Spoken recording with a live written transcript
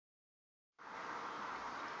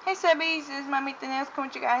Hey Sebbies, this is Mommy Nails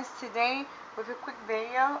coming to you guys today with a quick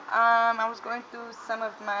video. I was going through some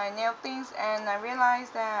of my nail things and I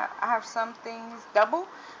realized that I have some things double.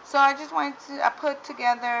 So I just wanted to, I put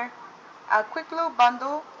together a quick little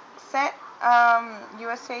bundle set.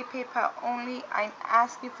 USA PayPal only. I'm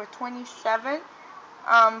asking for $27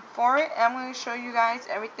 for it. I'm going to show you guys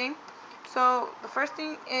everything. So the first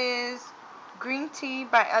thing is green tea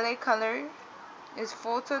by LA Color. It's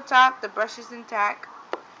full to the top. The brush is intact.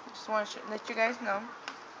 Just want to let you guys know.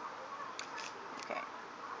 Okay.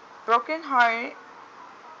 Broken Heart.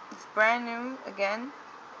 It's brand new again.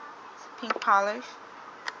 It's pink polish.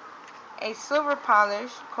 A silver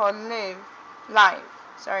polish called Live.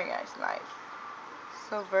 Sorry guys, Live.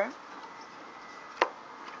 Silver.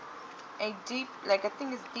 A deep, like I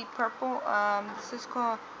think it's deep purple. This is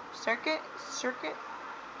called Circuit.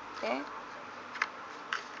 Okay.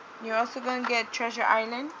 You're also gonna get Treasure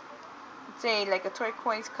Island. It's like a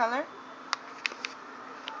turquoise color.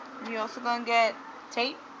 You're also gonna get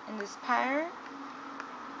tape in this pattern.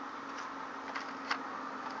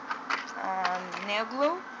 Nail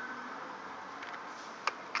glue.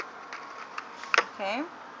 Okay.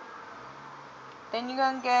 Then you're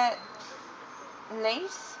gonna get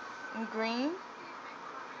lace in green.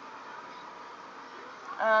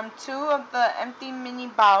 2 of the empty mini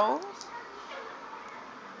bowls.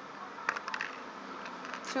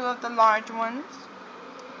 2 of the large ones.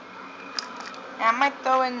 And I might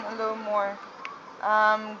throw in a little more.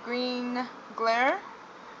 Green glare.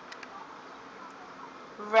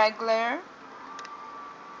 Red glare.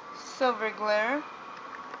 Silver glare.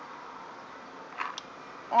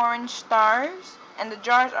 Orange stars. And the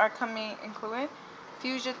jars are coming included.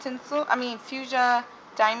 Fuchsia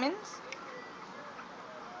diamonds.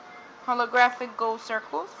 Holographic gold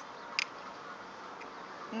circles.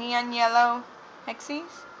 Neon yellow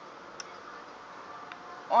hexies.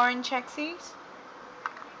 Orange hexies.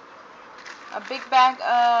 A big bag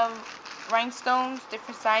of rhinestones,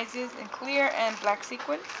 different sizes in clear and black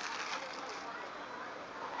sequins.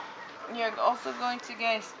 You're also going to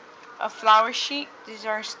get a flower sheet. These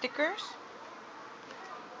are stickers.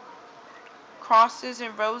 Crosses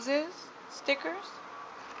and roses stickers.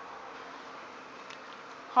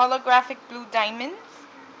 Holographic blue diamonds.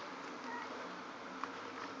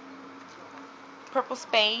 Purple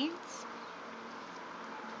spades.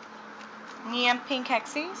 Neon pink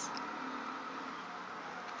hexies.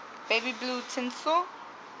 Baby blue tinsel.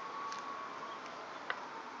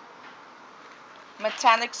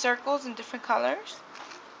 Metallic circles in different colors.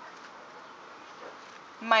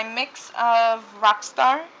 My mix of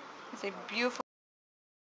Rockstar. It's a beautiful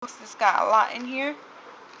mix. It's got a lot in here.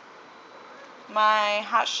 My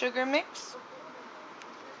hot sugar mix.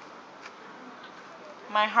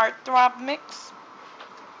 My heartthrob mix.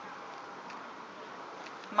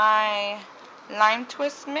 My lime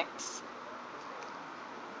twist mix.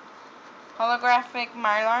 Holographic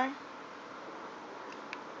mylar.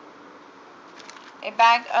 A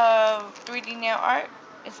bag of 3D nail art.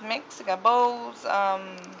 It's mixed. I got bows,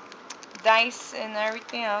 dice, and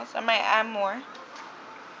everything else. I might add more.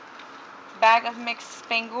 Bag of mixed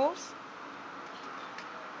spangles.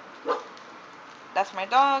 That's my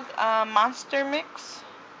dog. Monster mix.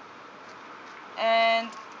 And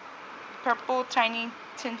purple tiny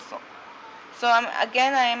tinsel. So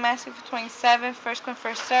again, I am asking for 27. First come,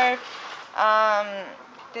 first serve.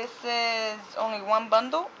 This is only one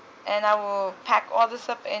bundle, and I will pack all this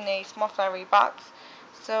up in a small flowery box.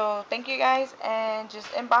 So thank you guys, and just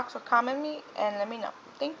inbox or comment me and let me know.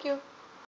 Thank you.